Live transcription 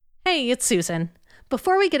Hey, it's Susan.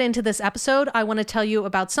 Before we get into this episode, I want to tell you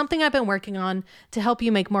about something I've been working on to help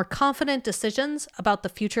you make more confident decisions about the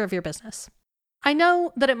future of your business. I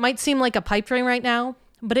know that it might seem like a pipe dream right now,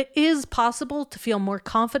 but it is possible to feel more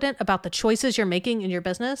confident about the choices you're making in your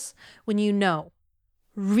business when you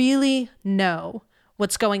really know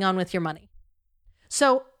what's going on with your money.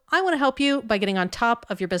 So I want to help you by getting on top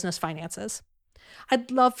of your business finances.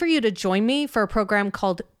 I'd love for you to join me for a program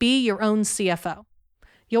called Be Your Own CFO.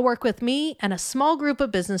 You'll work with me and a small group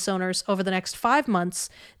of business owners over the next 5 months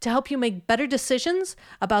to help you make better decisions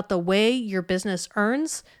about the way your business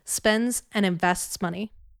earns, spends, and invests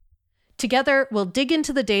money. Together, we'll dig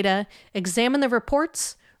into the data, examine the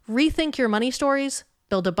reports, rethink your money stories,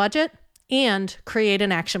 build a budget, and create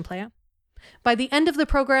an action plan. By the end of the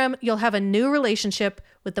program, you'll have a new relationship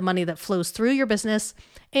with the money that flows through your business,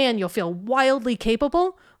 and you'll feel wildly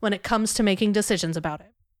capable when it comes to making decisions about it.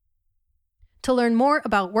 To learn more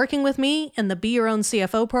about working with me in the Be Your Own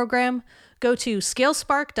CFO program, go to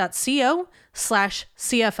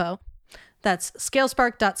scalespark.co/CFO. That's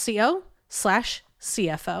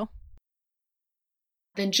scalespark.co/CFO.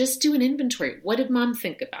 Then just do an inventory. What did mom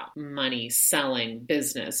think about money, selling,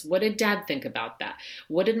 business? What did dad think about that?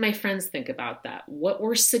 What did my friends think about that? What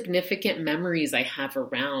were significant memories I have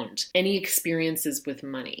around any experiences with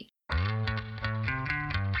money?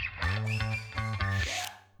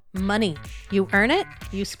 Money. You earn it,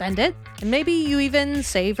 you spend it, and maybe you even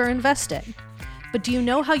save or invest it. But do you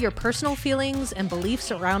know how your personal feelings and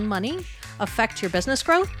beliefs around money affect your business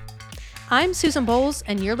growth? I'm Susan Bowles,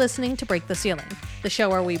 and you're listening to Break the Ceiling, the show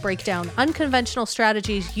where we break down unconventional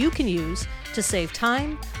strategies you can use to save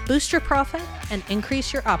time, boost your profit, and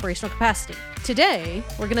increase your operational capacity. Today,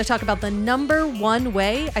 we're going to talk about the number one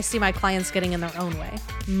way I see my clients getting in their own way: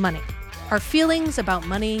 money. Our feelings about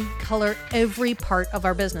money color every part of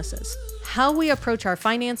our businesses. How we approach our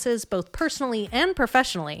finances, both personally and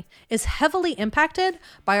professionally, is heavily impacted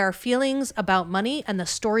by our feelings about money and the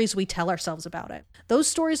stories we tell ourselves about it. Those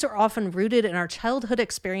stories are often rooted in our childhood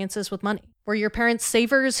experiences with money. Were your parents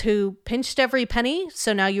savers who pinched every penny,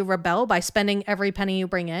 so now you rebel by spending every penny you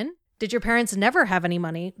bring in? Did your parents never have any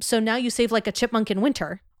money, so now you save like a chipmunk in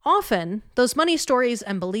winter? Often, those money stories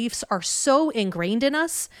and beliefs are so ingrained in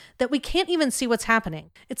us that we can't even see what's happening.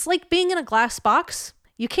 It's like being in a glass box.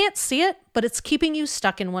 You can't see it, but it's keeping you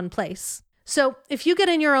stuck in one place. So if you get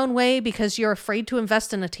in your own way because you're afraid to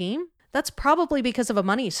invest in a team, that's probably because of a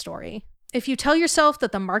money story. If you tell yourself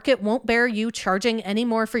that the market won't bear you charging any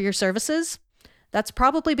more for your services, that's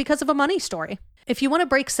probably because of a money story. If you want to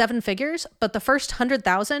break 7 figures, but the first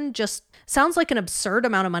 100,000 just sounds like an absurd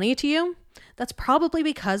amount of money to you, that's probably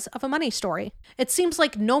because of a money story. It seems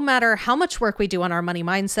like no matter how much work we do on our money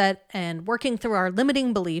mindset and working through our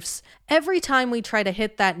limiting beliefs, every time we try to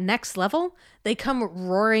hit that next level, they come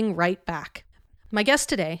roaring right back. My guest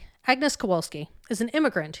today, Agnes Kowalski, is an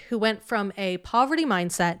immigrant who went from a poverty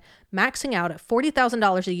mindset, maxing out at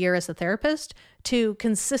 $40,000 a year as a therapist, to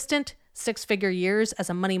consistent 6-figure years as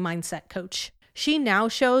a money mindset coach. She now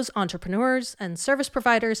shows entrepreneurs and service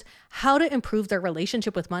providers how to improve their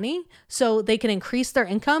relationship with money so they can increase their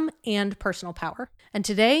income and personal power. And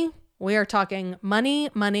today, we are talking money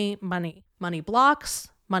blocks,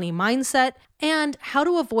 money mindset, and how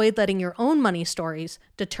to avoid letting your own money stories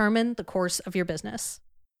determine the course of your business.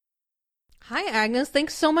 Hi, Agnes.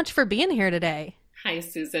 Thanks so much for being here today. Hi,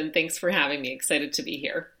 Susan. Thanks for having me. Excited to be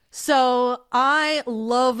here. So I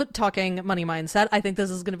love talking money mindset. I think this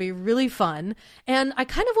is going to be really fun. And I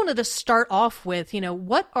kind of wanted to start off with,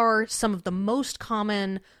 what are some of the most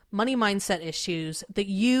common money mindset issues that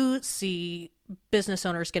you see business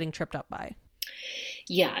owners getting tripped up by?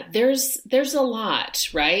 Yeah, there's a lot,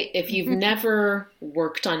 right? If you've never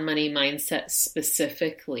worked on money mindset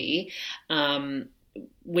specifically,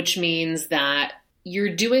 which means that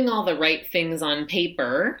you're doing all the right things on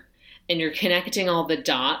paper, and you're connecting all the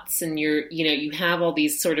dots, and you have all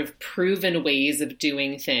these sort of proven ways of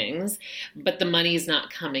doing things, but the money's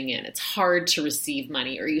not coming in. It's hard to receive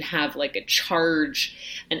money, or you have like a charge,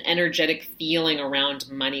 an energetic feeling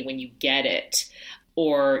around money when you get it,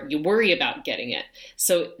 or you worry about getting it.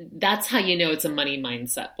 So that's how you know it's a money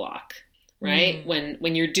mindset block, right?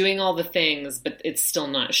 When you're doing all the things, but it's still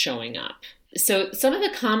not showing up. So some of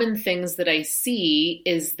the common things that I see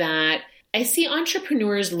is that I see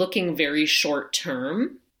entrepreneurs looking very short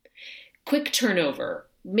term, quick turnover,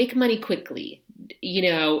 make money quickly.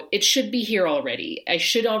 It should be here already. I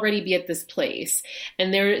should already be at this place.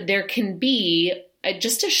 And there can be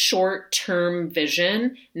just a short-term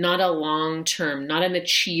vision, not a long-term, not an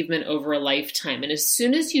achievement over a lifetime. And as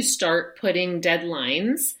soon as you start putting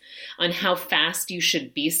deadlines on how fast you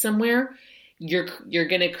should be somewhere, you're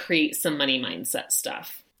going to create some money mindset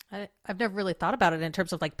stuff. I've never really thought about it in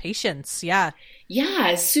terms of like patience. Yeah. Yeah.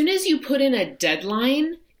 As soon as you put in a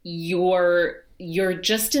deadline, you're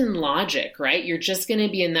just in logic, right? You're just going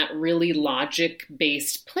to be in that really logic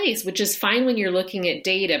based place, which is fine when you're looking at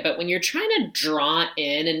data. But when you're trying to draw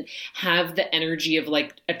in and have the energy of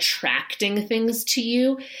like attracting things to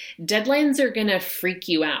you, deadlines are going to freak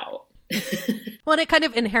you out. Well, and it kind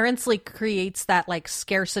of inherently creates that like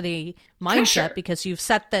scarcity mindset Pressure. because you've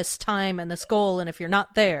set this time and this goal. And if you're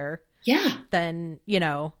not there, Yeah. then,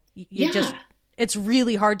 Yeah. it's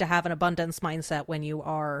really hard to have an abundance mindset when you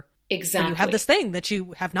are, Exactly. when you have this thing that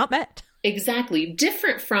you have not met. Exactly.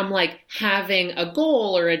 Different from like having a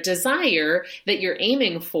goal or a desire that you're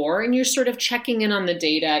aiming for and you're sort of checking in on the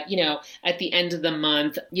data, at the end of the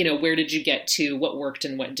month, where did you get to, what worked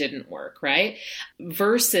and what didn't work, right?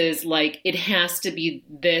 Versus like it has to be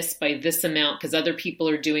this by this amount because other people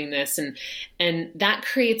are doing this and that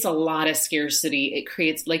creates a lot of scarcity. It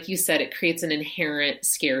creates, like you said, it creates an inherent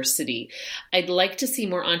scarcity. I'd like to see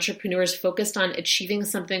more entrepreneurs focused on achieving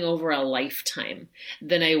something over a lifetime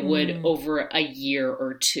than I would over a year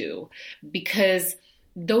or two, because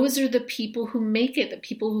those are the people who make it, the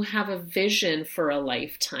people who have a vision for a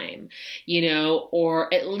lifetime,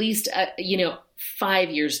 or at least, 5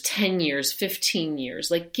 years, 10 years, 15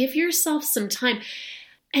 years. Like give yourself some time.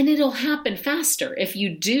 And it'll happen faster. If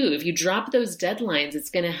you drop those deadlines, it's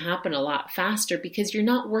going to happen a lot faster because you're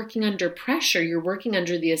not working under pressure. You're working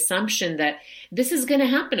under the assumption that this is going to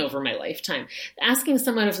happen over my lifetime. Asking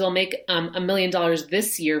someone if they'll make $1 million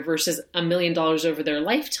this year versus $1 million over their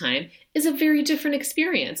lifetime is a very different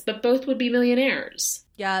experience, but both would be millionaires.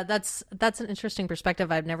 Yeah, that's an interesting perspective.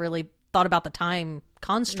 I've never really thought about the time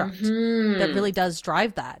construct that really does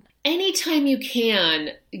drive that. Anytime you can,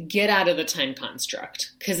 get out of the time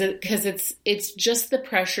construct because it's just the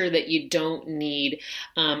pressure that you don't need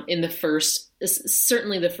in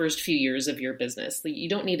certainly the first few years of your business. You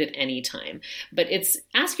don't need it any time, but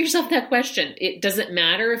ask yourself that question. It doesn't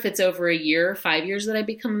matter if it's over a year, 5 years that I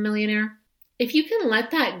become a millionaire. If you can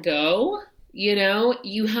let that go,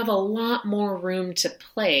 you have a lot more room to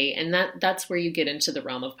play. And that's where you get into the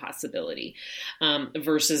realm of possibility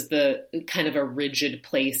versus the kind of a rigid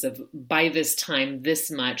place of by this time,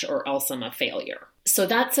 this much, or else I'm a failure. So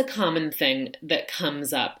that's a common thing that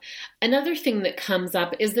comes up. Another thing that comes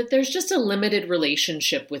up is that there's just a limited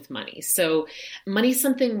relationship with money. So money's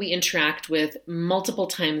something we interact with multiple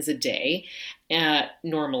times a day.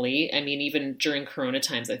 Normally, I mean, even during Corona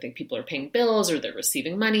times, I think people are paying bills or they're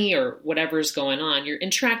receiving money or whatever's going on. You're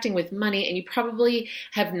interacting with money and you probably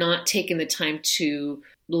have not taken the time to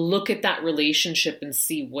look at that relationship and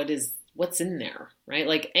see what's in there, right?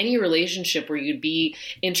 Like any relationship where you'd be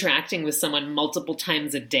interacting with someone multiple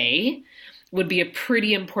times a day would be a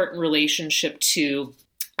pretty important relationship to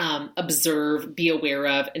observe, be aware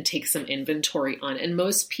of, and take some inventory on. And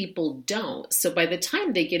most people don't. So by the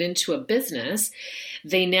time they get into a business,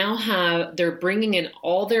 they're bringing in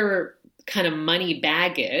all their kind of money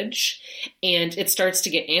baggage and it starts to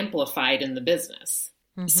get amplified in the business.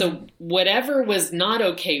 Mm-hmm. So whatever was not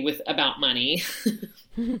okay about money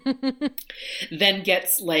then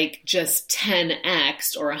gets like just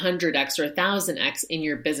 10x or 100x or 1000x in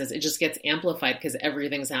your business. It just gets amplified because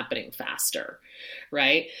everything's happening faster,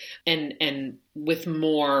 right? And with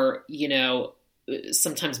more,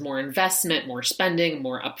 sometimes more investment, more spending,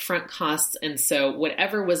 more upfront costs. And so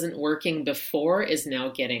whatever wasn't working before is now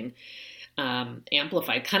getting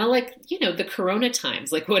amplified, kind of like, the Corona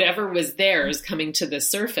times, like whatever was there is coming to the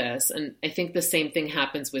surface. And I think the same thing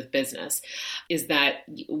happens with business is that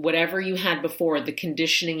whatever you had before, the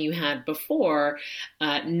conditioning you had before,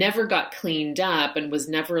 never got cleaned up and was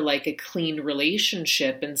never like a clean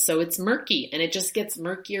relationship. And so it's murky and it just gets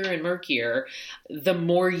murkier and murkier the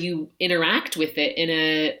more you interact with it in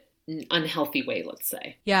an unhealthy way, let's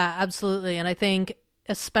say. Yeah, absolutely. And I think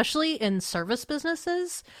especially in service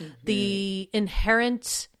businesses, the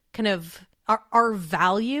inherent kind of our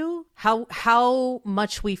value, how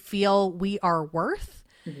much we feel we are worth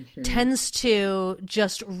tends to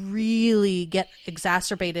just really get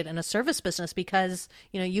exacerbated in a service business because,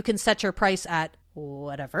 you can set your price at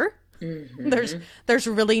whatever. There's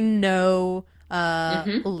really no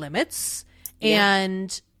limits. Yeah.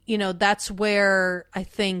 And, that's where I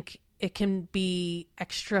think it can be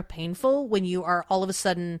extra painful when you are all of a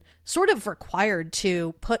sudden sort of required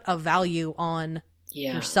to put a value on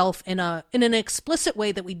yourself in an explicit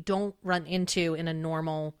way that we don't run into in a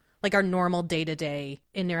normal, like our normal day-to-day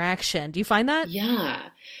interaction. Do you find that? Yeah.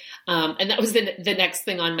 And that was the next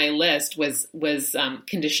thing on my list was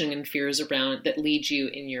conditioning and fears around that lead you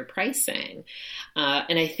in your pricing.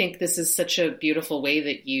 And I think this is such a beautiful way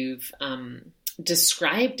that you've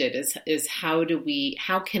described it is how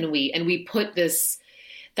can we, and we put this,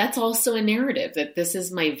 that's also a narrative that this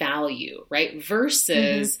is my value, right?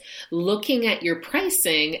 Versus looking at your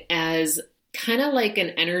pricing as kind of like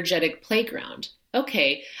an energetic playground.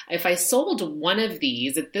 Okay, if I sold one of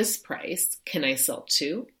these at this price, can I sell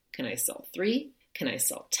 2? Can I sell 3? Can I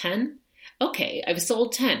sell 10? Okay, I've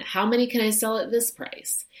sold 10. How many can I sell at this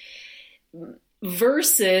price?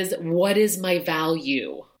 Versus what is my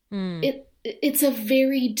value? It's a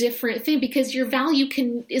very different thing because your value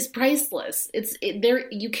is priceless.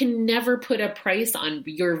 You can never put a price on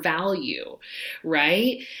your value,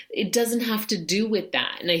 right? It doesn't have to do with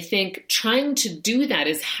that. And I think trying to do that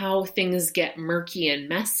is how things get murky and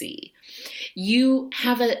messy. You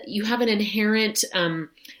have an inherent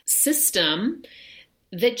system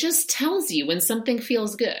that just tells you when something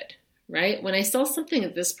feels good. Right? When I sell something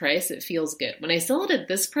at this price, it feels good. When I sell it at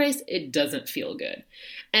this price, it doesn't feel good.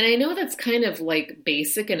 And I know that's kind of like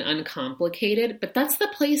basic and uncomplicated, but that's the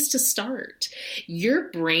place to start. Your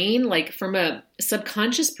brain, like from a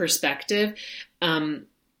subconscious perspective,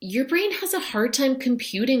 your brain has a hard time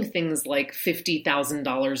computing things like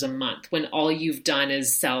 $50,000 a month when all you've done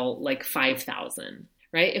is sell like 5,000,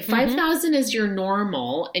 right? If 5,000 is your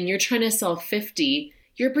normal and you're trying to sell 50,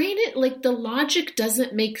 your brain, like the logic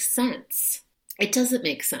doesn't make sense. It doesn't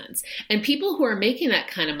make sense. And people who are making that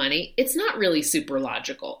kind of money, it's not really super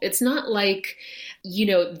logical. It's not like,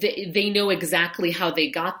 they know exactly how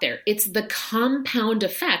they got there. It's the compound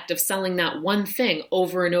effect of selling that one thing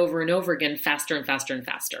over and over and over again, faster and faster and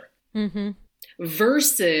faster.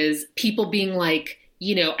 Versus people being like,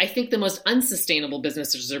 I think the most unsustainable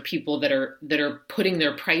businesses are people that are putting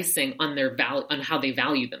their pricing on their value, on how they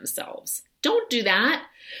value themselves. Don't do that.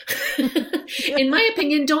 In my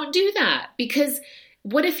opinion, don't do that, because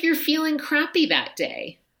what if you're feeling crappy that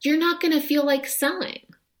day? You're not going to feel like selling,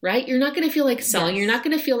 right? You're not going to feel like selling. Yes. You're not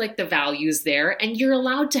going to feel like the value's there, and you're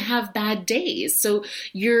allowed to have bad days. So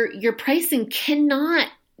your pricing cannot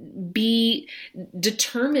be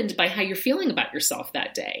determined by how you're feeling about yourself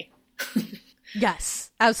that day.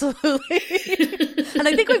 Yes, absolutely. And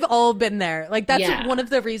I think we've all been there. Like that's one of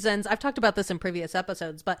the reasons I've talked about this in previous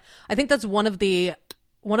episodes, but I think that's one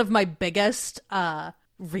of my biggest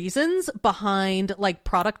reasons behind like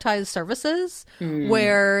productized services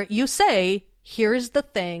where you say, here's the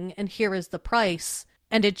thing and here is the price,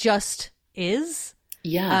 and it just is.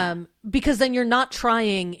 Yeah. Because then you're not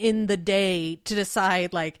trying in the day to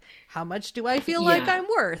decide like, how much do I feel like I'm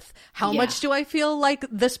worth? How much do I feel like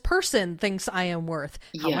this person thinks I am worth?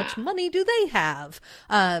 How much money do they have?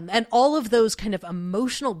 And all of those kind of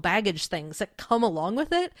emotional baggage things that come along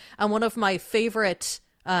with it. And one of my favorite,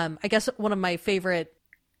 one of my favorite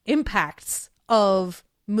impacts of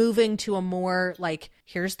moving to a more like,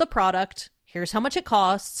 here's the product, here's how much it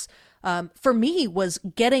costs, for me was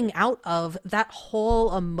getting out of that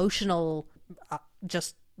whole emotional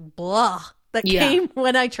just blah that came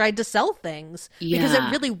when I tried to sell things, because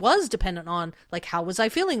it really was dependent on like, how was I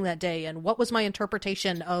feeling that day and what was my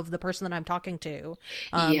interpretation of the person that I'm talking to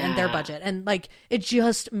and their budget. And like, it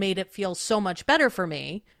just made it feel so much better for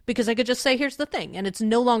me because I could just say, here's the thing. And it's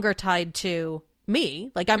no longer tied to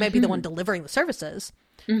me. Like I might be the one delivering the services,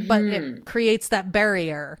 but it creates that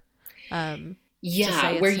barrier. Where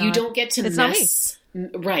you don't get to mess,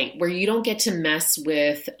 right? Where you don't get to mess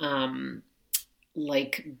with,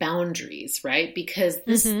 like boundaries, right? Because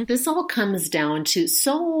this all comes down to,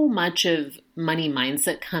 so much of money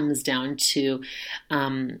mindset comes down to,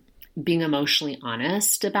 being emotionally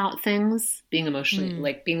honest about things, being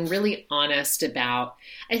really honest about,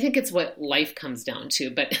 I think it's what life comes down to,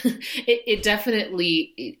 but it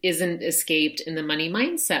definitely isn't escaped in the money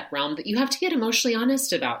mindset realm that you have to get emotionally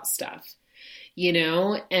honest about stuff,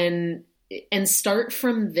 and start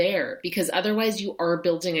from there, because otherwise you are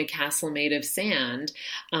building a castle made of sand.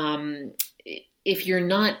 If you're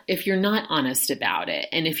not honest about it,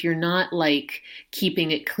 and if you're not like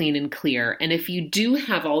keeping it clean and clear, and if you do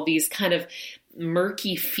have all these kind of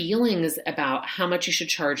murky feelings about how much you should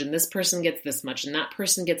charge, and this person gets this much and that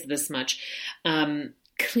person gets this much,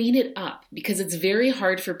 clean it up, because it's very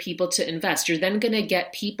hard for people to invest. You're then going to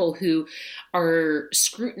get people who are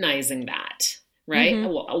scrutinizing that. Right?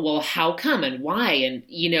 Well, how come and why? And,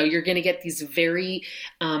 you're going to get these very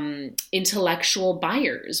intellectual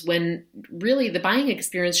buyers, when really the buying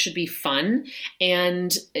experience should be fun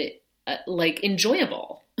and like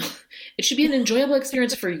enjoyable. It should be an enjoyable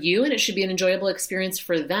experience for you, and it should be an enjoyable experience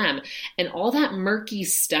for them. And all that murky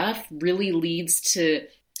stuff really leads to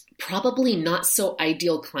probably not so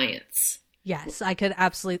ideal clients. Yes, I could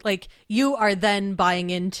absolutely, like, you are then buying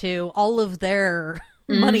into all of their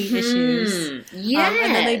money issues. Yes.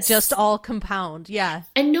 And then they just all compound. Yeah.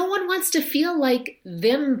 And no one wants to feel like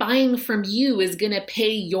them buying from you is going to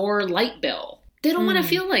pay your light bill. They don't want to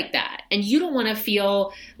feel like that. And you don't want to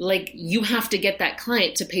feel like you have to get that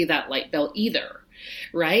client to pay that light bill either.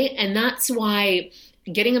 Right? And that's why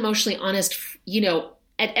getting emotionally honest,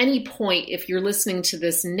 at any point, if you're listening to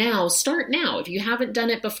this now, start now. If you haven't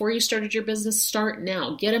done it before you started your business, start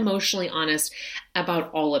now. Get emotionally honest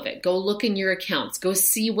about all of it. Go look in your accounts. Go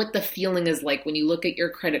see what the feeling is like when you look at your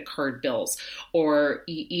credit card bills or,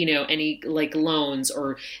 any like loans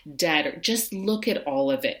or debt. Or just look at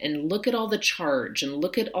all of it and look at all the charge and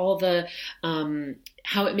look at all the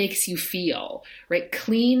how it makes you feel, right?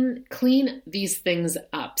 Clean these things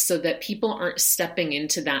up so that people aren't stepping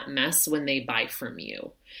into that mess when they buy from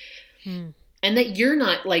you. And that you're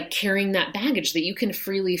not like carrying that baggage, that you can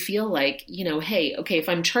freely feel like, hey, okay, if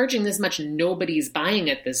I'm charging this much, nobody's buying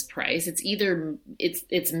at this price. It's either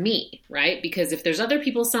it's me, right? Because if there's other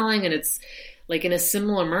people selling and it's like in a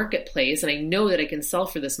similar marketplace and I know that I can sell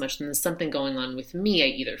for this much, then there's something going on with me. I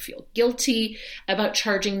either feel guilty about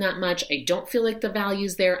charging that much. I don't feel like the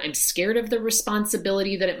value's there. I'm scared of the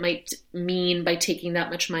responsibility that it might mean by taking that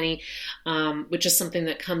much money, which is something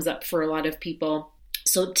that comes up for a lot of people.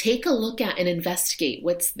 So take a look at and investigate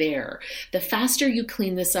what's there. The faster you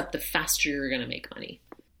clean this up, the faster you're going to make money.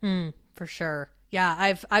 For sure.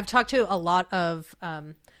 Yeah, I've talked to a lot of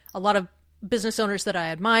business owners that I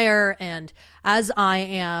admire, and as I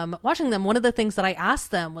am watching them, one of the things that I asked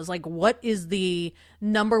them was like, what is the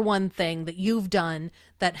number one thing that you've done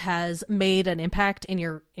that has made an impact in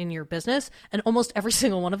your business? And almost every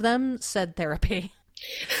single one of them said therapy.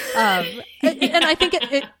 And I think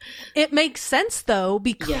it makes sense though,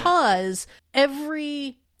 because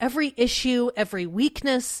every issue, every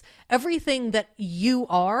weakness, everything that you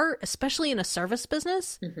are, especially in a service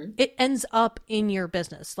business, it ends up in your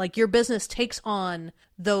business. Like your business takes on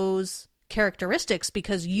those characteristics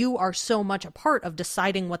because you are so much a part of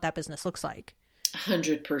deciding what that business looks like.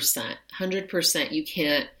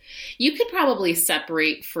 100%. You could probably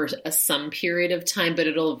separate for some period of time, but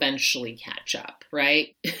it'll eventually catch up,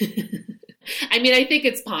 right? I mean, I think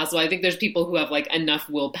it's possible. I think there's people who have like enough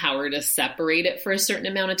willpower to separate it for a certain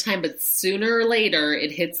amount of time, but sooner or later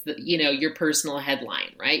it hits your personal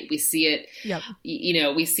headline, right? We see it,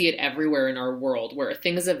 we see it everywhere in our world where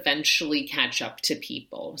things eventually catch up to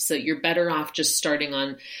people. So you're better off just starting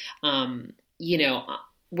on,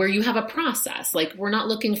 where you have a process. Like we're not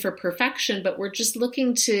looking for perfection, but we're just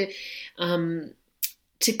looking to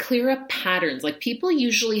clear up patterns. Like people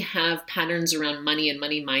usually have patterns around money and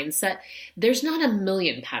money mindset. There's not a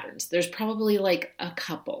million patterns. There's probably like a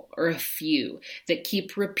couple or a few that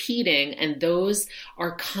keep repeating, and those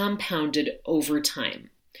are compounded over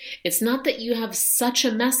time. It's not that you have such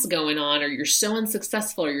a mess going on or you're so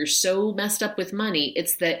unsuccessful or you're so messed up with money.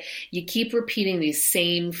 It's that you keep repeating these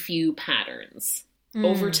same few patterns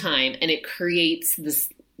over time, and it creates this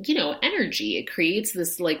energy. It creates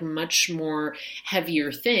this like much more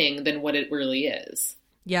heavier thing than what it really is.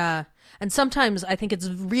 Yeah. And sometimes I think it's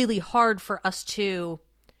really hard for us to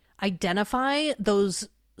identify those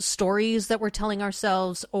stories that we're telling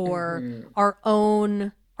ourselves or our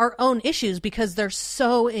own issues because they're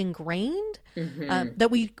so ingrained that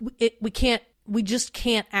we just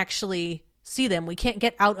can't actually see them. We can't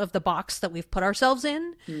get out of the box that we've put ourselves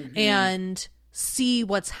in and see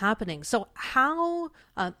what's happening. So how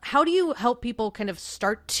do you help people kind of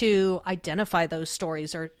start to identify those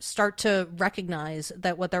stories or start to recognize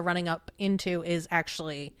that what they're running up into is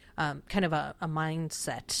actually kind of a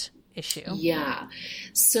mindset issue? Yeah.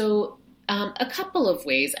 So a couple of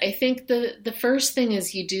ways. I think the first thing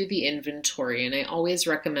is you do the inventory, and I always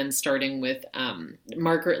recommend starting with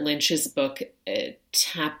Margaret Lynch's book,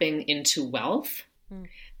 Tapping into Wealth,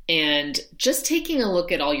 and just taking a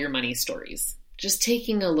look at all your money stories. Just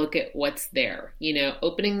taking a look at what's there,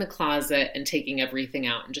 opening the closet and taking everything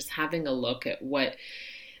out and just having a look at what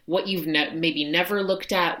you've maybe never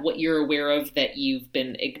looked at, what you're aware of that you've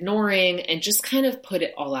been ignoring, and just kind of put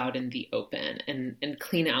it all out in the open and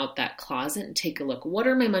clean out that closet and take a look. What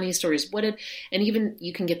are my money stories? And even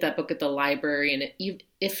you can get that book at the library. And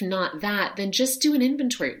if not that, then just do an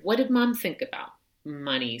inventory. What did mom think about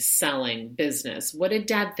money, selling, business? What did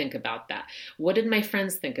dad think about that? What did my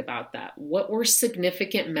friends think about that? What were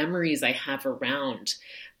significant memories I have around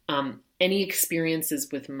any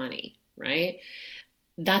experiences with money, right?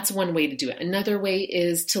 That's one way to do it. Another way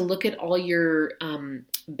is to look at all your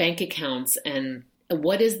bank accounts and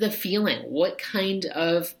What is the feeling? What kind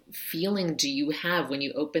of feeling do you have when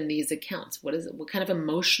you open these accounts? What kind of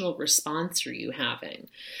emotional response are you having?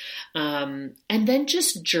 And then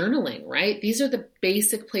just journaling, right? These are the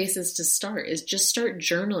basic places to start, is just start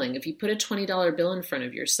journaling. If you put a $20 bill in front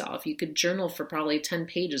of yourself, you could journal for probably 10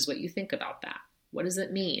 pages what you think about that. What does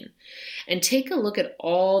it mean? And take a look at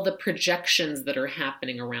all the projections that are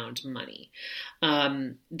happening around money.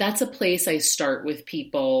 That's a place I start with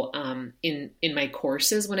people in my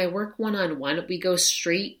courses. When I work one-on-one, we go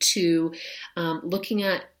straight to looking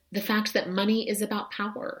at the fact that money is about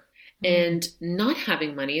power, and not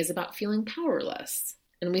having money is about feeling powerless.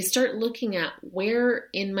 And we start looking at, where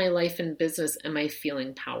in my life and business am I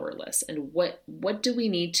feeling powerless, and what do we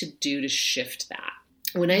need to do to shift that?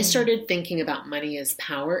 When I started thinking about money as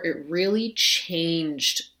power, it really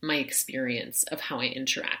changed my experience of how I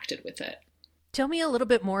interacted with it. Tell me a little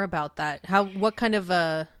bit more about that. What kind of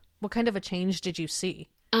a change did you see?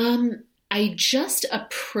 I just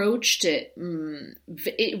approached it.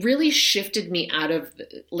 It really shifted me out of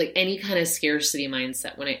like any kind of scarcity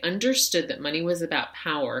mindset. When I understood that money was about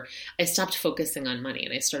power, I stopped focusing on money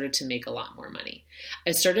and I started to make a lot more money.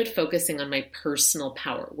 I started focusing on my personal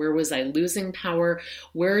power. Where was I losing power?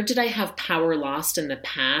 Where did I have power lost in the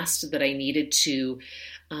past that I needed to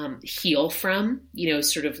heal from?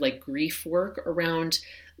 Sort of like grief work around.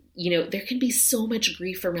 There can be so much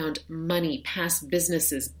grief around money, past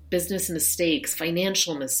business mistakes,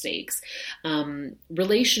 financial mistakes,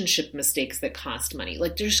 relationship mistakes that cost money.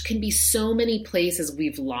 Like, there can be so many places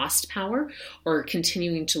we've lost power or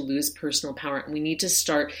continuing to lose personal power. And we need to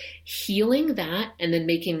start healing that and then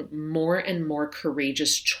making more and more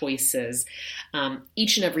courageous choices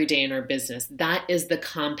each and every day in our business. That is the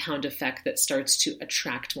compound effect that starts to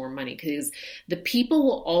attract more money, because the people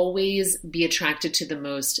will always be attracted to the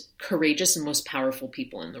most courageous and most powerful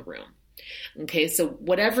people in the room. Okay, so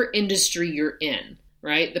whatever industry you're in,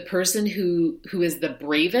 right? The person who is the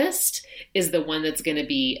bravest is the one that's going to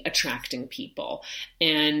be attracting people.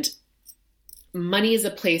 And money is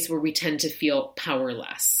a place where we tend to feel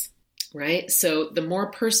powerless, right? So the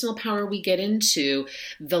more personal power we get into,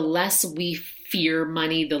 the less we fear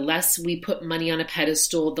money, the less we put money on a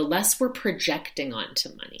pedestal, the less we're projecting onto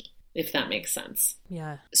money, if that makes sense.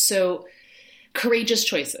 Yeah. So courageous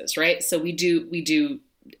choices, right? So we do,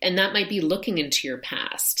 and that might be looking into your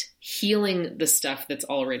past, healing the stuff that's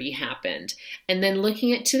already happened, and then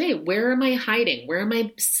looking at today. Where am I hiding? Where am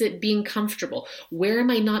I being comfortable? Where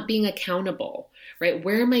am I not being accountable, right?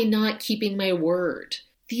 Where am I not keeping my word?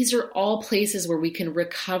 These are all places where we can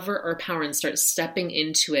recover our power and start stepping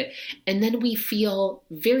into it. And then we feel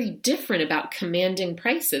very different about commanding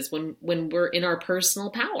prices when we're in our personal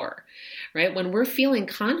power, right? When we're feeling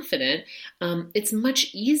confident, it's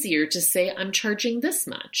much easier to say, I'm charging this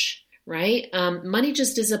much, right? Money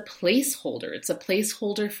just is a placeholder. It's a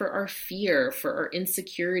placeholder for our fear, for our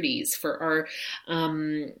insecurities, for our,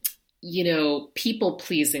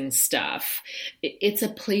 people-pleasing stuff. It's a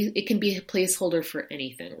place. It can be a placeholder for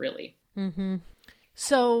anything, really. Mm-hmm.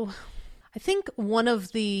 So I think one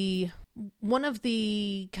of the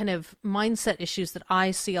kind of mindset issues that I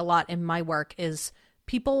see a lot in my work is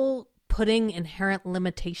people putting inherent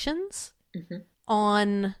limitations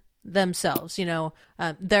on themselves.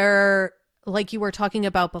 They're, like you were talking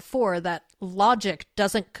about before, that logic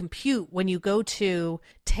doesn't compute when you go to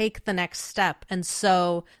take the next step. And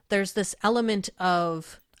so there's this element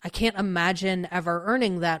of, I can't imagine ever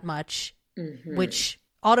earning that much, which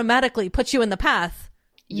automatically puts you in the path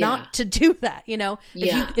not to do that.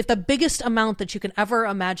 If the biggest amount that you can ever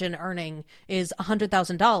imagine earning is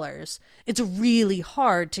 $100,000, it's really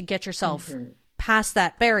hard to get yourself past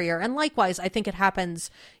that barrier. And likewise, I think it happens,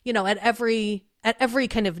 at every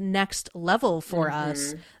kind of next level for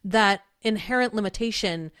us, that inherent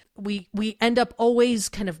limitation, we end up always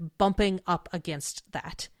kind of bumping up against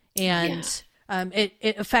that. And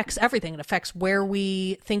it affects everything. It affects where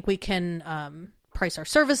we think we can price our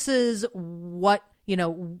services, where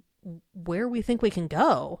we think we can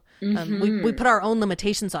go. We put our own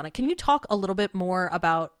limitations on it. Can you talk a little bit more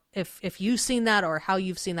about if you've seen that or how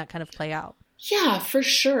you've seen that kind of play out? Yeah, for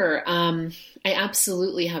sure. I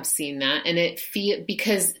absolutely have seen that. And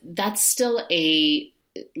because that's still A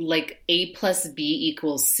plus B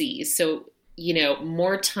equals C. So,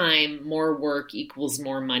 more time, more work equals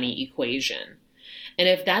more money equation. And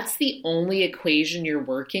if that's the only equation you're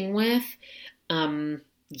working with,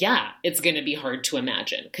 it's going to be hard to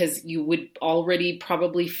imagine, because you would already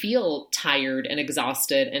probably feel tired and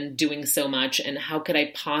exhausted and doing so much. And how could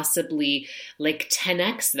I possibly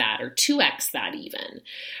 10x that or 2x that even,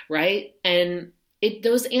 right? And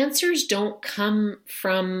those answers don't come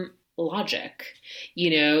from logic.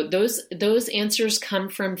 Those answers come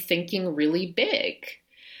from thinking really big.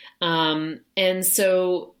 And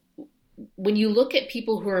so when you look at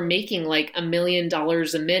people who are making like $1 million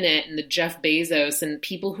a minute and the Jeff Bezos and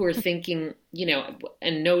people who are thinking,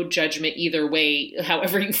 and no judgment either way,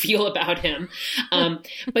 however you feel about him.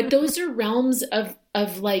 But those are realms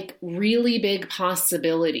of like really big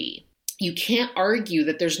possibility. You can't argue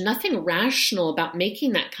that there's nothing rational about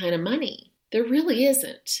making that kind of money. There really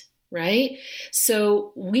isn't, right?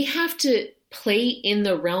 So we have to play in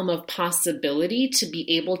the realm of possibility to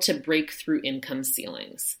be able to break through income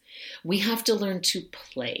ceilings. We have to learn to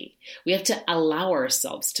play. We have to allow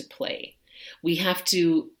ourselves to play. We have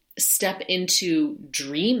to step into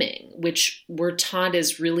dreaming, which we're taught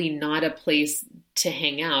is really not a place to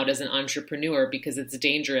hang out as an entrepreneur because it's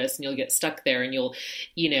dangerous and you'll get stuck there and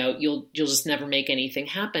you'll just never make anything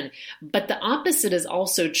happen. But the opposite is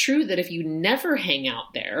also true, that if you never hang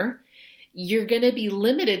out there, you're going to be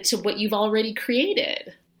limited to what you've already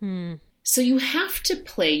created. So you have to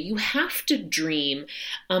play, you have to dream.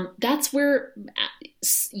 That's where,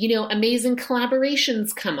 amazing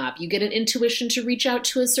collaborations come up. You get an intuition to reach out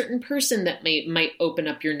to a certain person that might open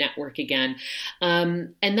up your network again.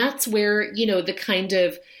 And that's where, the kind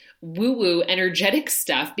of woo-woo energetic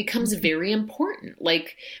stuff becomes very important.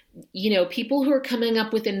 Like, people who are coming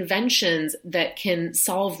up with inventions that can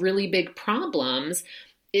solve really big problems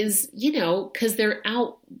is, because they're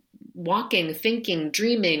out walking, thinking,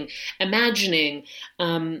 dreaming, imagining.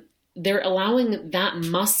 They're allowing that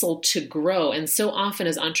muscle to grow. And so often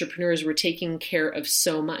as entrepreneurs, we're taking care of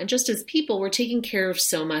so much. And just as people, we're taking care of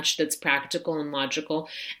so much that's practical and logical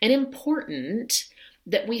and important,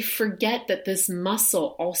 that we forget that this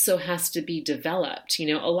muscle also has to be developed.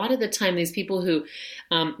 A lot of the time, these people who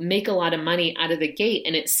make a lot of money out of the gate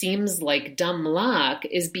and it seems like dumb luck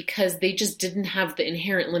is because they just didn't have the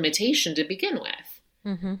inherent limitation to begin with.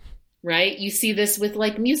 Mm-hmm. Right? You see this with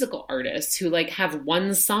like musical artists who like have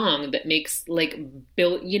one song that makes like,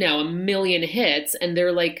 a million hits, and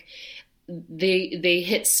they're like, they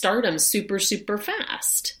hit stardom super, super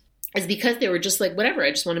fast. Is because they were just like, whatever,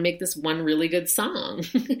 I just want to make this one really good song.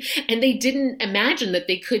 And they didn't imagine that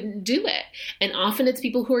they couldn't do it. And often it's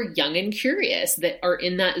people who are young and curious that are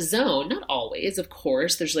in that zone. Not always, of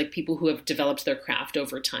course. There's like people who have developed their craft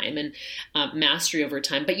over time and mastery over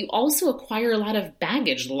time. But you also acquire a lot of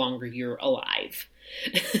baggage the longer you're alive.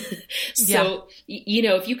 So,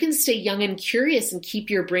 if you can stay young and curious and keep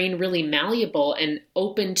your brain really malleable and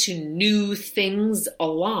open to new things a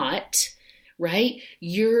lot, right?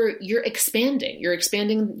 You're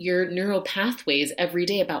expanding your neural pathways every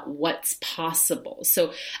day about what's possible.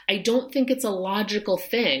 So I don't think it's a logical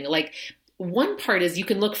thing. Like, one part is you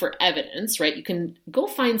can look for evidence, right? You can go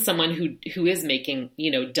find someone who is making,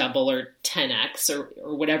 double or 10x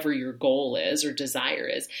or whatever your goal is or desire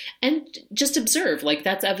is, and just observe, like,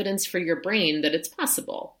 that's evidence for your brain that it's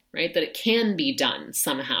possible. Right? That it can be done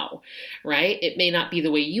somehow, right? It may not be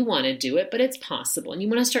the way you want to do it, but it's possible. And you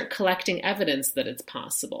want to start collecting evidence that it's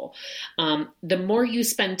possible. The more you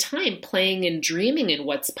spend time playing and dreaming in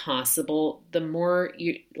what's possible, the more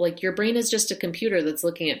your brain is just a computer that's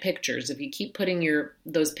looking at pictures. If you keep putting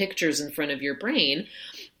those pictures in front of your brain,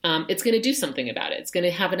 it's going to do something about it. It's going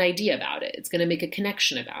to have an idea about it. It's going to make a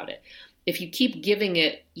connection about it. If you keep giving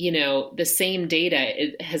it, the same data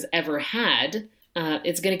it has ever had,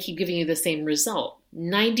 it's going to keep giving you the same result.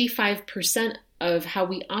 95% of how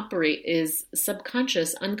we operate is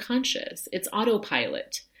subconscious, unconscious. It's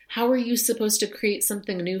autopilot. How are you supposed to create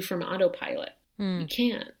something new from autopilot? You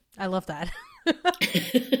can't. I love that.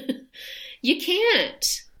 You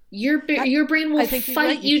can't. Your brain will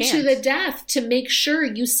fight you to the death to make sure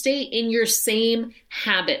you stay in your same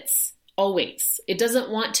habits always. It doesn't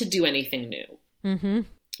want to do anything new. Mm-hmm.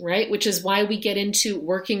 Right? Which is why we get into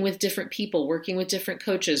working with different people, working with different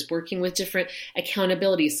coaches, working with different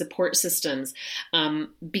accountability support systems,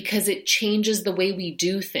 because it changes the way we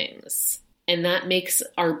do things. And that makes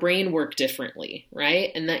our brain work differently,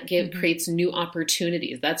 right? And that creates new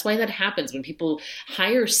opportunities. That's why that happens. When people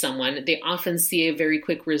hire someone, they often see a very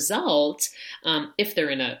quick result, if they're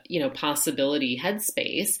in a possibility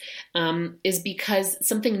headspace, is because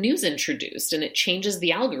something new is introduced and it changes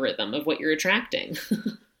the algorithm of what you're attracting.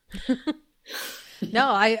 No,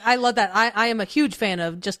 I love that. I am a huge fan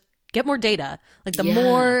of just get more data. Like the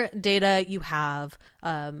more data you have,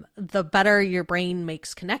 the better your brain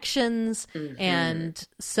makes connections. Mm-hmm. And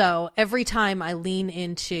so every time I lean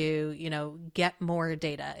into, get more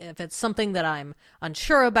data, if it's something that I'm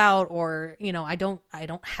unsure about, or, I don't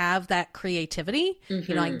have that creativity,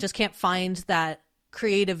 I just can't find that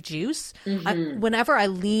creative juice. Whenever I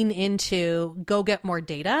lean into go get more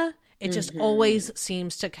data, it just always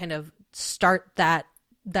seems to kind of start that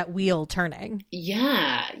wheel turning.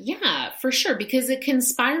 Yeah, for sure. Because it can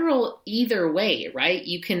spiral either way, right?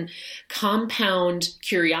 You can compound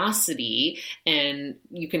curiosity and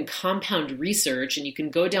you can compound research and you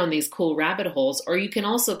can go down these cool rabbit holes, or you can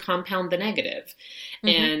also compound the negative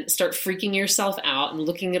and start freaking yourself out and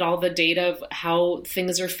looking at all the data of how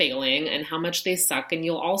things are failing and how much they suck. And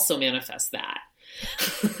you'll also manifest that.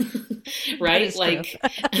 Right? Like,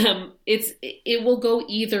 it will go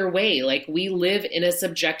either way. Like, we live in a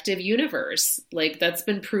subjective universe. Like, that's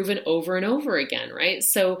been proven over and over again. Right.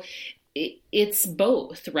 So it's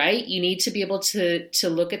both, right? You need to be able to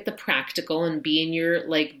look at the practical and be in your,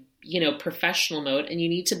 like, professional mode. And you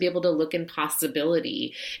need to be able to look in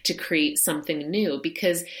possibility to create something new,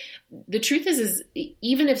 because the truth is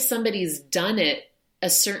even if somebody's done it a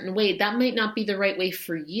certain way, that might not be the right way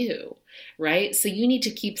for you. Right? So you need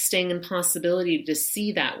to keep staying in possibility to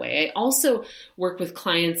see that way. I also work with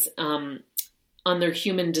clients on their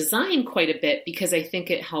human design quite a bit, because I think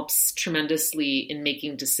it helps tremendously in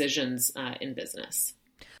making decisions in business.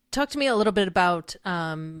 Talk to me a little bit about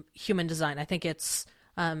human design. I think it's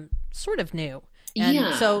sort of new.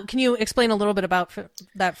 And so can you explain a little bit about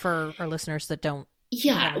that for our listeners that don't?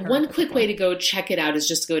 Yeah, one quick way to go check it out is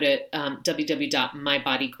just go to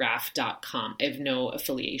www.mybodygraph.com. I have no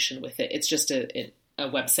affiliation with it. It's just a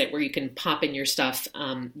website where you can pop in your stuff,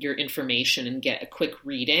 your information, and get a quick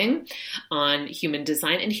reading on human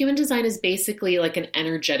design. And human design is basically like an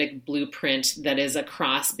energetic blueprint that is a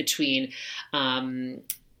cross between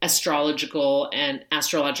astrological and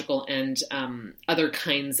other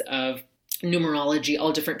kinds of numerology,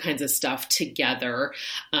 all different kinds of stuff together,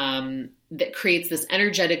 that creates this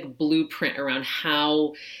energetic blueprint around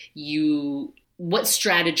what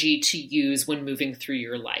strategy to use when moving through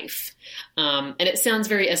your life. And it sounds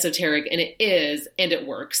very esoteric, and it is, and it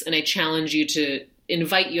works. And I challenge you to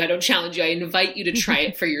I don't challenge you, I invite you to try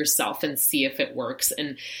it for yourself and see if it works.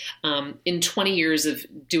 And in 20 years of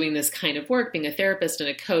doing this kind of work, being a therapist and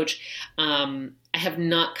a coach, I have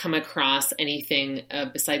not come across anything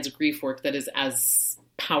besides grief work that is as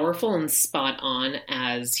powerful and spot on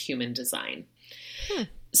as human design.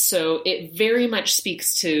 So it very much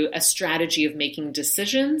speaks to a strategy of making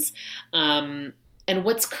decisions and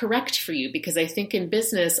what's correct for you. Because I think in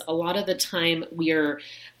business, a lot of the time we are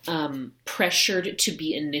pressured to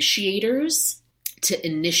be initiators, to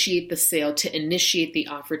initiate the sale, to initiate the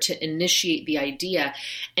offer, to initiate the idea.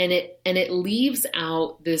 And it leaves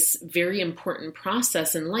out this very important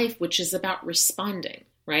process in life, which is about responding.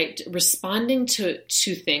 Right? Responding to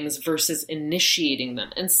things versus initiating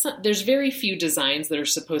them. And there's very few designs that are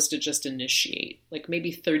supposed to just initiate. Like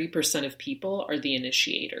maybe 30% of people are the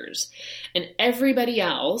initiators. And everybody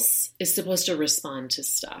else is supposed to respond to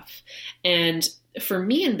stuff. And for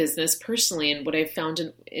me in business personally, and what I've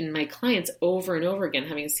found in my clients over and over again,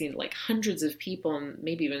 having seen like hundreds of people and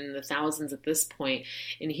maybe even in the thousands at this point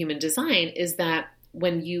in human design, is that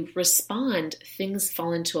when you respond, things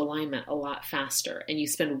fall into alignment a lot faster, and you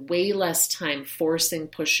spend way less time forcing,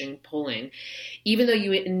 pushing, pulling. Even though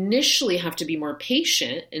you initially have to be more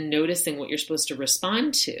patient in noticing what you're supposed to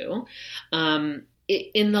respond to,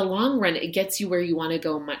 in the long run, it gets you where you want to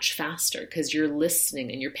go much faster, because you're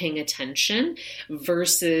listening and you're paying attention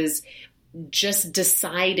versus just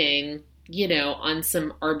deciding on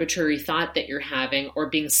some arbitrary thought that you're having, or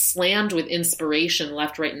being slammed with inspiration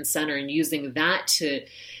left, right, and center, and using that to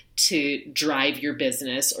drive your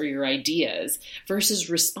business or your ideas, versus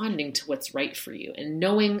responding to what's right for you. And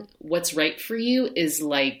knowing what's right for you is,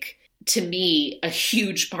 like, to me, a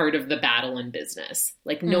huge part of the battle in business,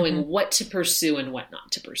 like knowing what to pursue and what not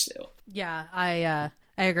to pursue. Yeah, I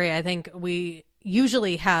agree. I think we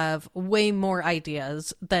usually have way more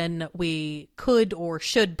ideas than we could or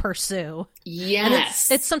should pursue. Yes.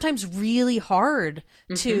 And it's sometimes really hard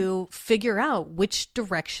to figure out which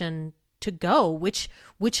direction to go, which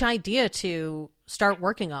idea to start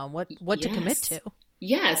working on, what to commit to.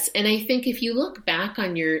 Yes. And I think if you look back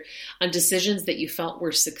on decisions that you felt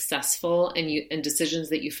were successful and decisions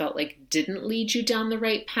that you felt like didn't lead you down the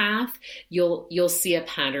right path, you'll see a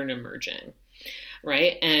pattern emerging.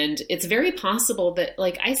 Right. And it's very possible that,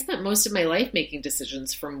 like, I spent most of my life making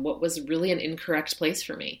decisions from what was really an incorrect place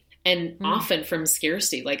for me. And often from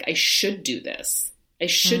scarcity, like, I should do this. I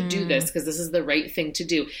should do this because this is the right thing to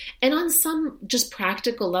do. And on some just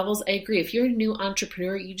practical levels, I agree. If you're a new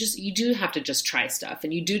entrepreneur, you do have to just try stuff,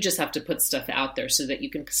 and you do just have to put stuff out there so that you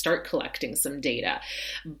can start collecting some data.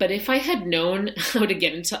 But if I had known how to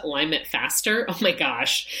get into alignment faster, oh my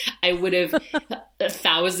gosh, I would have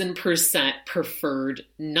 1,000% preferred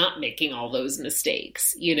not making all those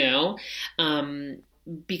mistakes,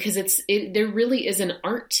 because there really is an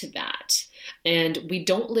art to that. And we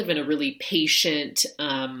don't live in a really patient,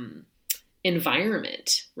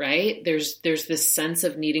 environment, right? There's this sense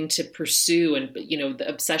of needing to pursue and, the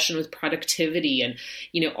obsession with productivity and,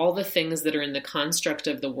 all the things that are in the construct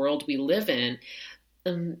of the world we live in,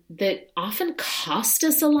 that often cost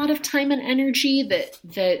us a lot of time and energy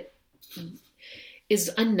that is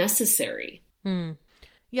unnecessary.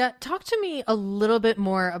 Yeah. Talk to me a little bit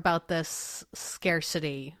more about this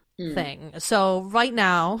scarcity thing. So right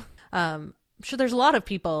now, I'm sure there's a lot of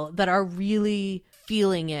people that are really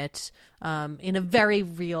feeling it in a very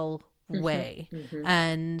real way.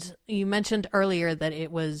 And you mentioned earlier that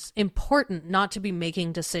it was important not to be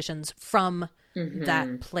making decisions from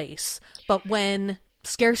that place. But when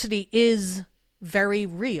scarcity is very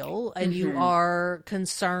real and you are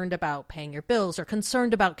concerned about paying your bills or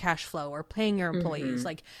concerned about cash flow or paying your employees,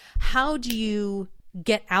 like, how do you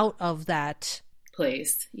get out of that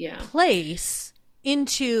place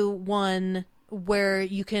into one where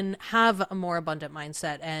you can have a more abundant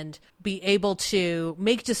mindset and be able to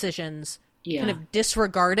make decisions kind of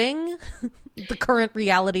disregarding the current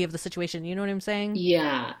reality of the situation? You know what I'm saying?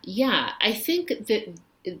 Yeah. I think that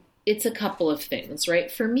it's a couple of things,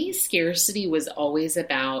 right? For me, scarcity was always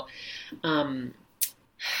about,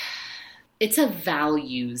 it's a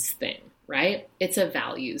values thing, right? It's a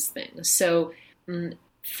values thing. So,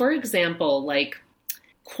 for example, like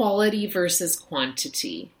quality versus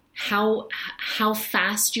quantity, how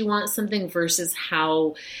fast you want something versus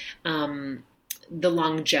how, the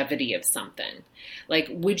longevity of something. Like,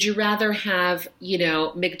 would you rather have,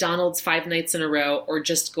 McDonald's 5 nights in a row or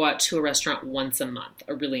just go out to a restaurant once a month,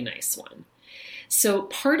 a really nice one? So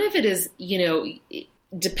part of it is,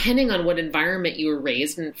 depending on what environment you were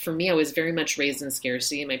raised. And for me, I was very much raised in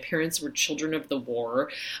scarcity. My parents were children of the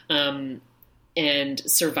war, and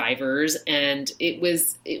survivors. And it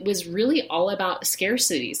was really all about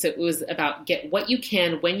scarcity. So it was about get what you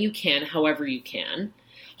can, when you can, however you can.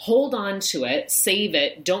 Hold on to it, save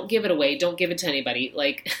it, don't give it away, don't give it to anybody.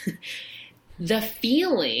 Like, the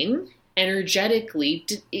feeling energetically,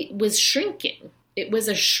 it was shrinking. It was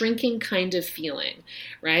a shrinking kind of feeling,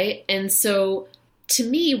 right? And so to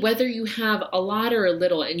me, whether you have a lot or a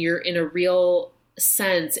little and you're in a real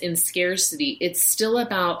sense in scarcity, it's still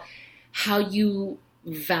about how you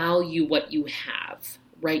value what you have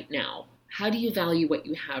right now. How do you value what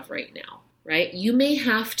you have right now? Right? You may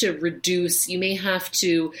have to reduce, you may have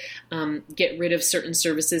to get rid of certain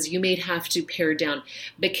services, you may have to pare down,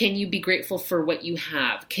 but can you be grateful for what you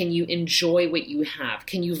have? Can you enjoy what you have?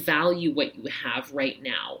 Can you value what you have right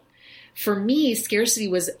now? For me, scarcity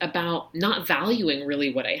was about not valuing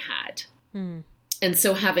really what I had. And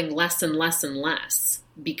so having less and less and less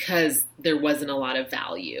because there wasn't a lot of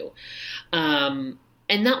value. And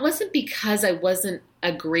that wasn't because I wasn't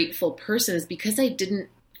a grateful person, it's because I didn't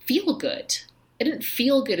feel good. I didn't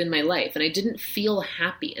feel good in my life and I didn't feel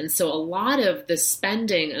happy. And so a lot of the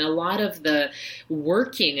spending and a lot of the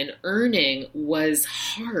working and earning was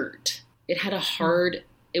hard. It had a hard,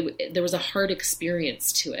 there was a hard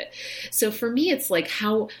experience to it. So for me, it's like,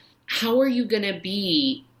 how are you going to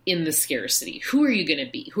be in the scarcity? Who are you going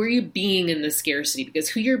to be? Who are you being in the scarcity? Because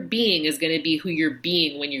who you're being is going to be who you're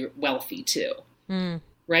being when you're wealthy too.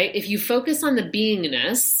 Right? If you focus on the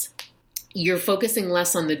beingness, you're focusing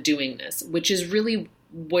less on the doingness, which is really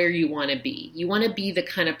where you want to be. You want to be the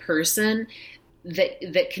kind of person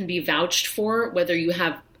that can be vouched for, whether you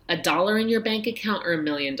have $1 in your bank account or $1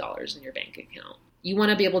 million in your bank account. You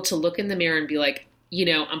want to be able to look in the mirror and be like,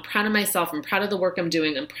 I'm proud of myself. I'm proud of the work I'm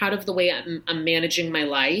doing. I'm proud of the way I'm managing my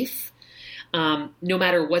life, no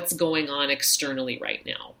matter what's going on externally right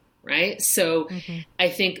now. Right. So I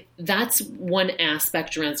think that's one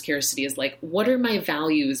aspect around scarcity is like, what are my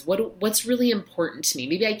values? What's really important to me?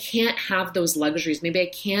 Maybe I can't have those luxuries. Maybe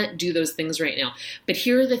I can't do those things right now, but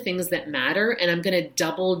here are the things that matter. And I'm going to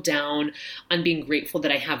double down on being grateful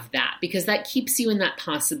that I have that, because that keeps you in that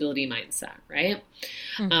possibility mindset. Right.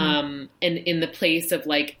 And in the place of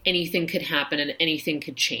like, anything could happen and anything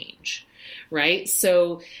could change. Right.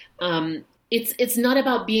 So it's not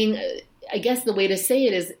about being, I guess the way to say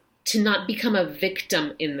it is, to not become a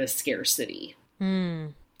victim in the scarcity.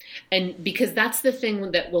 And because that's the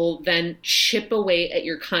thing that will then chip away at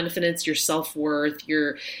your confidence, your self-worth,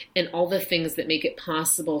 and all the things that make it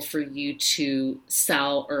possible for you to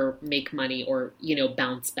sell or make money or,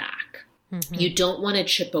 bounce back. You don't want to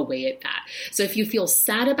chip away at that. So if you feel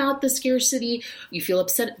sad about the scarcity, you feel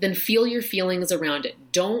upset, then feel your feelings around it.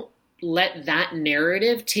 Don't let that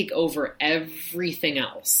narrative take over everything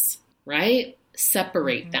else, right?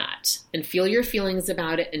 Separate that and feel your feelings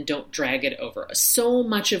about it and don't drag it over. So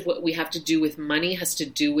much of what we have to do with money has to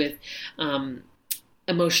do with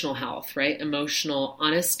emotional health, right? Emotional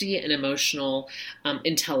honesty and emotional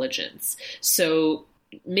intelligence. So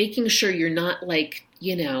making sure you're not like,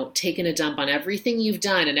 taking a dump on everything you've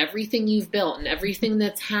done and everything you've built and everything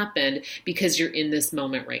that's happened because you're in this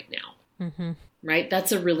moment right now. Mm-hmm. Right?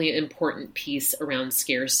 That's a really important piece around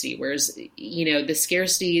scarcity. Whereas, the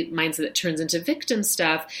scarcity mindset that turns into victim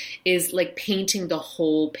stuff is like painting the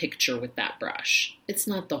whole picture with that brush. It's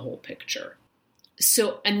not the whole picture.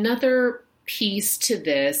 So another piece to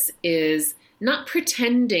this is not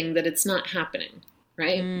pretending that it's not happening,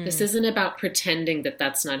 right? This isn't about pretending that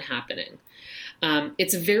that's not happening.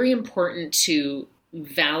 It's very important to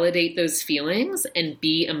validate those feelings and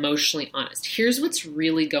be emotionally honest. Here's what's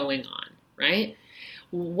really going on. Right?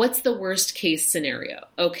 What's the worst case scenario?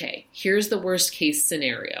 Okay, here's the worst case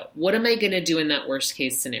scenario. What am I going to do in that worst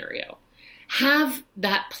case scenario? Have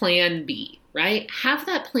that plan B, right? Have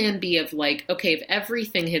that plan B of like, okay, if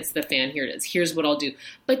everything hits the fan, here it is. Here's what I'll do.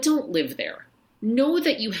 But don't live there. Know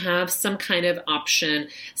that you have some kind of option,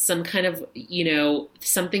 some kind of,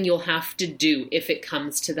 something you'll have to do if it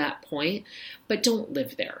comes to that point, but don't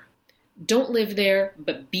live there. Don't live there,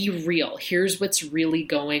 but be real. Here's what's really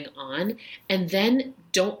going on. And then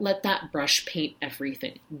don't let that brush paint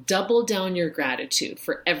everything. Double down your gratitude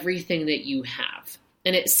for everything that you have.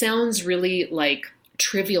 And it sounds really like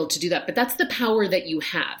trivial to do that, but that's the power that you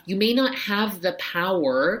have. You may not have the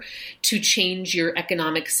power to change your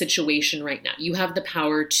economic situation right now. You have the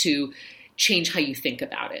power to change how you think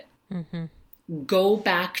about it. Mm-hmm. Go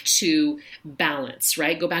back to balance,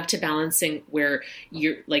 right? Go back to balancing where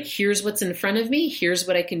you're like, here's what's in front of me. Here's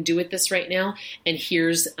what I can do with this right now. And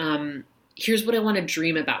here's what I want to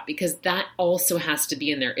dream about, because that also has to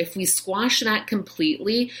be in there. If we squash that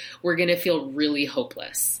completely, we're going to feel really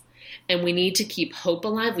hopeless. And we need to keep hope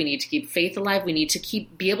alive. We need to keep faith alive. We need to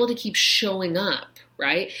be able to keep showing up,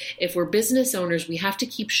 right? If we're business owners, we have to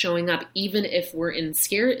keep showing up, even if we're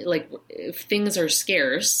if things are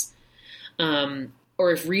scarce,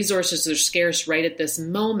 or if resources are scarce right at this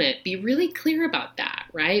moment. Be really clear about that,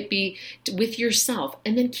 right? Be with yourself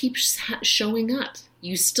and then keep showing up.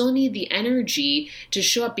 You still need the energy to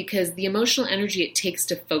show up, because the emotional energy it takes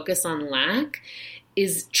to focus on lack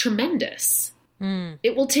is tremendous.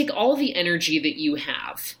 It will take all the energy that you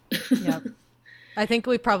have. Yep. I think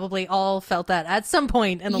we probably all felt that at some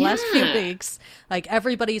point in the last few weeks. Like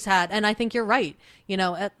everybody's had, and I think you're right.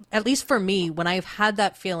 At least for me, when I've had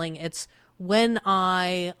that feeling, it's when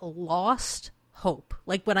I lost hope.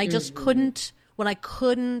 Like when I just couldn't,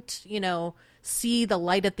 see the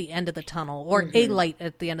light at the end of the tunnel, or a light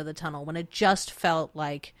at the end of the tunnel, when it just felt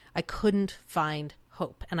like I couldn't find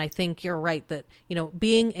hope. And I think you're right that,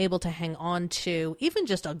 being able to hang on to even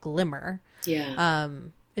just a glimmer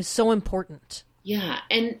is so important. Yeah.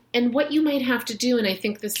 And what you might have to do, and I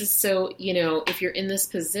think this is so, if you're in this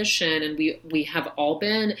position, and we have all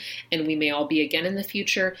been, and we may all be again in the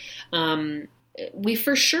future, we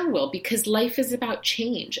for sure will, because life is about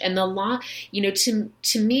change. And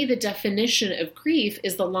to me, the definition of grief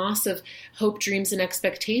is the loss of hope, dreams, and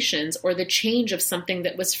expectations, or the change of something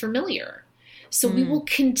that was familiar. So we will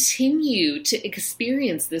continue to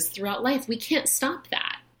experience this throughout life. We can't stop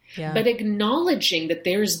that. Yeah. But acknowledging that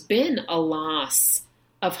there's been a loss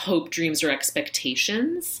of hope, dreams, or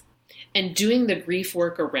expectations, and doing the grief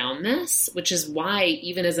work around this, which is why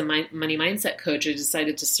even as a money mindset coach, I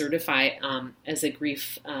decided to certify as a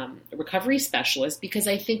grief recovery specialist, because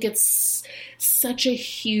I think it's such a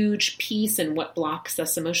huge piece in what blocks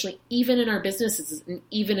us emotionally, even in our businesses, and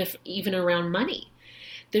even around money.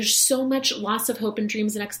 There's so much loss of hope and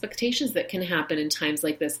dreams and expectations that can happen in times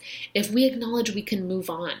like this. If we acknowledge, we can move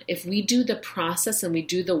on. If we do the process and we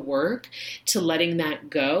do the work to letting that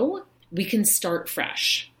go, we can start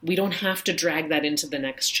fresh. We don't have to drag that into the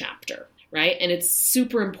next chapter, right? And it's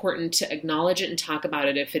super important to acknowledge it and talk about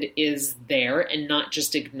it if it is there, and not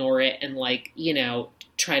just ignore it and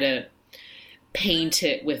try to paint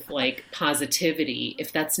it with positivity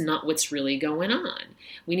if that's not what's really going on.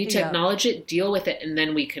 We need to acknowledge it, deal with it, and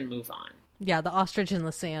then we can move on. Yeah, the ostrich in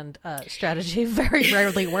the sand strategy very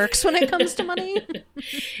rarely works when it comes to money.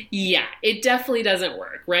 Yeah, it definitely doesn't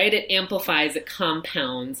work, right? It amplifies, it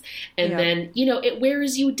compounds, and then, it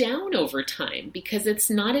wears you down over time, because it's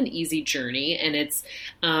not an easy journey, and it's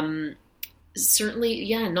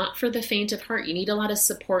certainly, not for the faint of heart. You need a lot of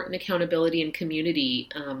support and accountability and community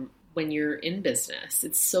when you're in business.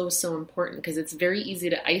 It's so, so important, because it's very easy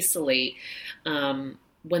to isolate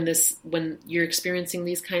when you're experiencing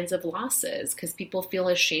these kinds of losses, because people feel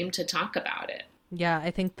ashamed to talk about it. Yeah,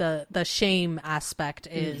 I think the shame aspect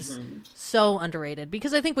is so underrated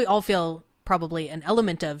because I think we all feel probably an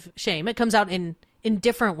element of shame. It comes out in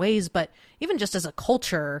different ways, but even just as a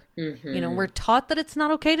culture, we're taught that it's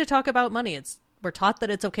not okay to talk about money. We're taught that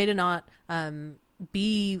it's okay to not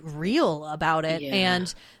be real about it. Yeah.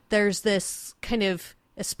 And there's this kind of,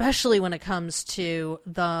 especially when it comes to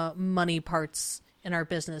the money parts in our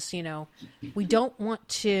business, we don't want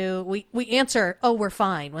to, we answer, oh, we're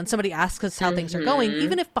fine when somebody asks us how things are going,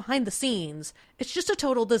 even if behind the scenes, it's just a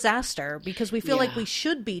total disaster because we feel like we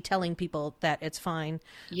should be telling people that it's fine.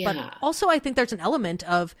 Yeah. But also I think there's an element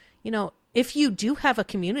of, if you do have a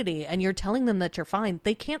community and you're telling them that you're fine,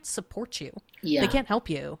 they can't support you. Yeah. They can't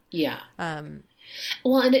help you. Yeah.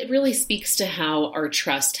 Well, and it really speaks to how our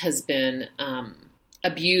trust has been,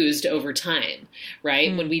 abused over time,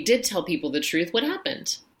 right? When we did tell people the truth, what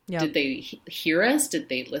happened? Yep. Did they hear us? Did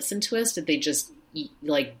they listen to us? Did they just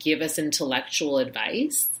give us intellectual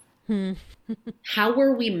advice? How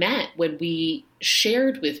were we met when we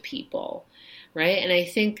shared with people, right? And I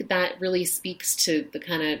think that really speaks to the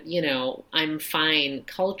kind of, I'm fine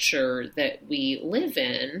culture that we live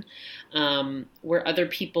in, where other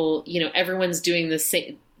people, everyone's doing the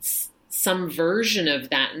same, some version of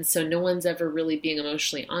that. And so no one's ever really being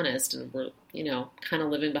emotionally honest. And we're, kind of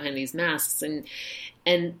living behind these masks. And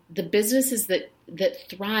the businesses that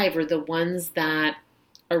thrive are the ones that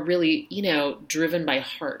are really, driven by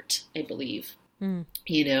heart, I believe. And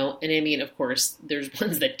I mean, of course, there's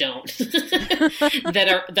ones that don't,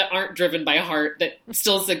 that aren't driven by heart, that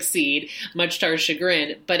still succeed, much to our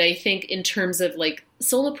chagrin. But I think in terms of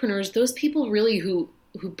solopreneurs, those people really who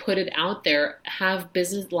put it out there have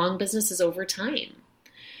long businesses over time.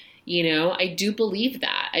 I do believe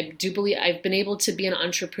that. I do believe I've been able to be an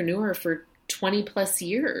entrepreneur for 20 plus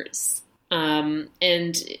years. And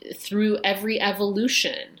through every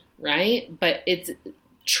evolution, right? But it's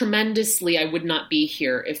tremendously, I would not be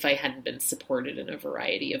here if I hadn't been supported in a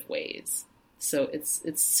variety of ways. So it's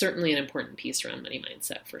certainly an important piece around money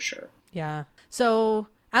mindset for sure. Yeah. So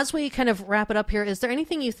as we kind of wrap it up here, is there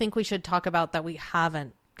anything you think we should talk about that we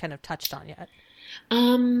haven't kind of touched on yet?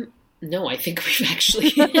 No, I think we've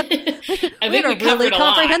actually, we had a really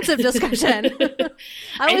comprehensive discussion.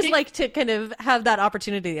 I always like to kind of have that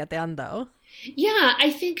opportunity at the end though. Yeah,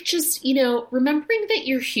 I think just, remembering that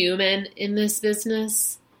you're human in this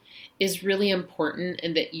business is really important,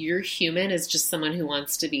 and that you're human is just someone who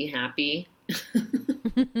wants to be happy.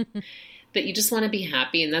 That you just want to be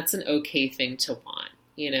happy, and that's an okay thing to want.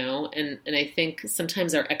 And I think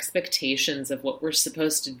sometimes our expectations of what we're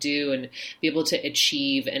supposed to do and be able to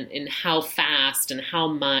achieve and how fast and how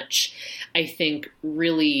much, I think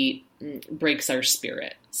really breaks our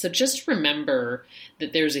spirit. So just remember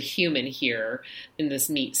that there's a human here in this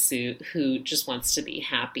meat suit who just wants to be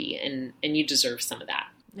happy, and you deserve some of that.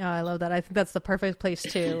 Oh, I love that. I think that's the perfect place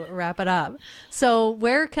to wrap it up. So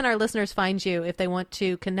where can our listeners find you if they want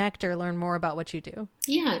to connect or learn more about what you do?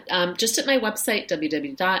 Yeah, just at my website,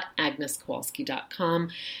 www.agneskowalski.com.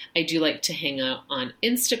 I do like to hang out on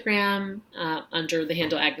Instagram under the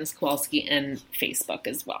handle Agnes Kowalski, and Facebook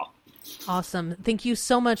as well. Awesome. Thank you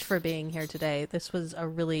so much for being here today. This was a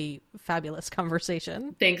really fabulous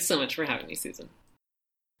conversation. Thanks so much for having me, Susan.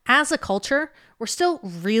 As a culture, we're still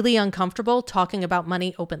really uncomfortable talking about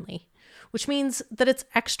money openly, which means that it's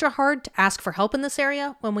extra hard to ask for help in this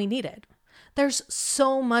area when we need it. There's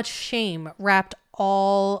so much shame wrapped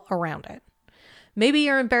all around it. Maybe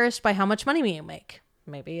you're embarrassed by how much money you make.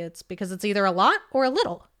 Maybe it's because it's either a lot or a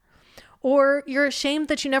little. Or you're ashamed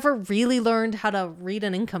that you never really learned how to read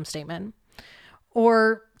an income statement.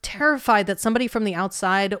 Or terrified that somebody from the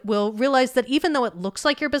outside will realize that even though it looks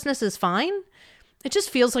like your business is fine, it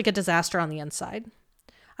just feels like a disaster on the inside.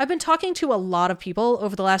 I've been talking to a lot of people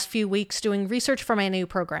over the last few weeks doing research for my new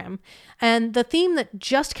program, and the theme that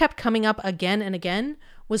just kept coming up again and again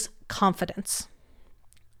was confidence.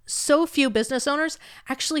 So few business owners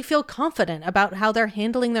actually feel confident about how they're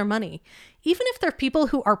handling their money, even if they're people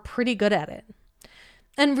who are pretty good at it.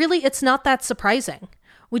 And really, it's not that surprising.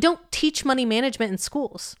 We don't teach money management in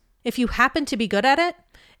schools. If you happen to be good at it,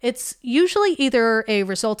 it's usually either a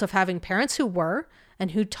result of having parents who were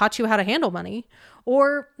and who taught you how to handle money,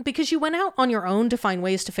 or because you went out on your own to find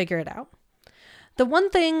ways to figure it out. The one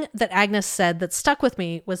thing that Agnes said that stuck with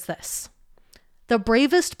me was this: the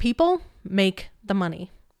bravest people make the money.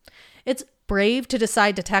 It's brave to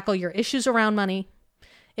decide to tackle your issues around money.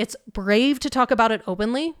 It's brave to talk about it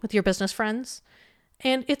openly with your business friends.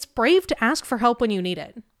 And it's brave to ask for help when you need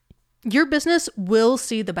it. Your business will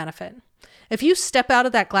see the benefit. If you step out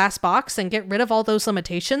of that glass box and get rid of all those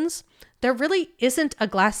limitations, there really isn't a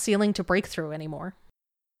glass ceiling to break through anymore.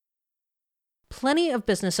 Plenty of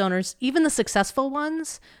business owners, even the successful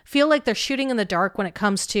ones, feel like they're shooting in the dark when it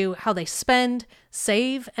comes to how they spend,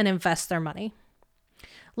 save, and invest their money.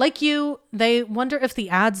 Like you, they wonder if the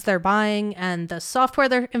ads they're buying and the software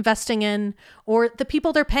they're investing in or the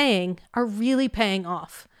people they're paying are really paying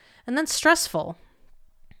off. And that's stressful.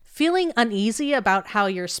 Feeling uneasy about how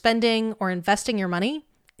you're spending or investing your money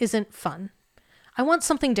isn't fun. I want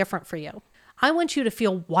something different for you. I want you to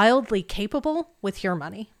feel wildly capable with your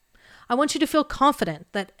money. I want you to feel confident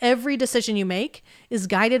that every decision you make is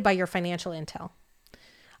guided by your financial intel.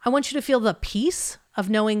 I want you to feel the peace of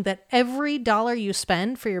knowing that every dollar you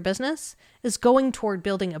spend for your business is going toward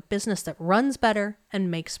building a business that runs better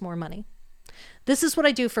and makes more money. This is what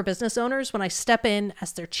I do for business owners when I step in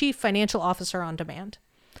as their chief financial officer on demand.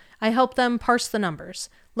 I help them parse the numbers,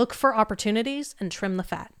 look for opportunities, and trim the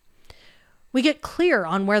fat. We get clear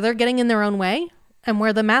on where they're getting in their own way and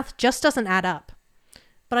where the math just doesn't add up.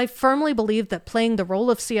 But I firmly believe that playing the role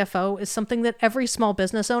of CFO is something that every small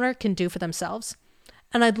business owner can do for themselves.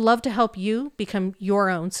 And I'd love to help you become your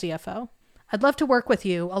own CFO. I'd love to work with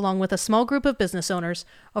you along with a small group of business owners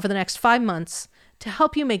over the next 5 months to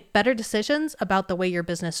help you make better decisions about the way your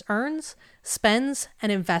business earns, spends, and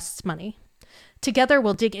invests money. Together,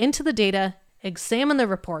 we'll dig into the data, examine the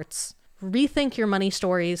reports, rethink your money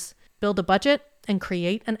stories, build a budget, and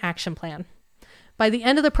create an action plan. By the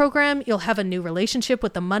end of the program, you'll have a new relationship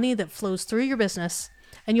with the money that flows through your business,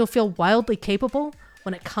 and you'll feel wildly capable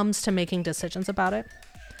when it comes to making decisions about it.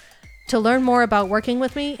 To learn more about working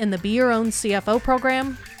with me in the Be Your Own CFO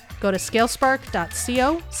program, go to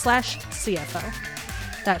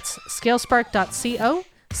scalespark.co/CFO. That's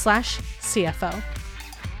scalespark.co/CFO.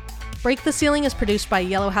 Break the Ceiling is produced by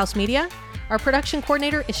Yellow House Media. Our production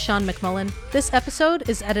coordinator is Sean McMullen. This episode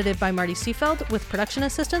is edited by Marty Seafeld with production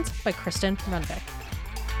assistance by Kristen Runbeck.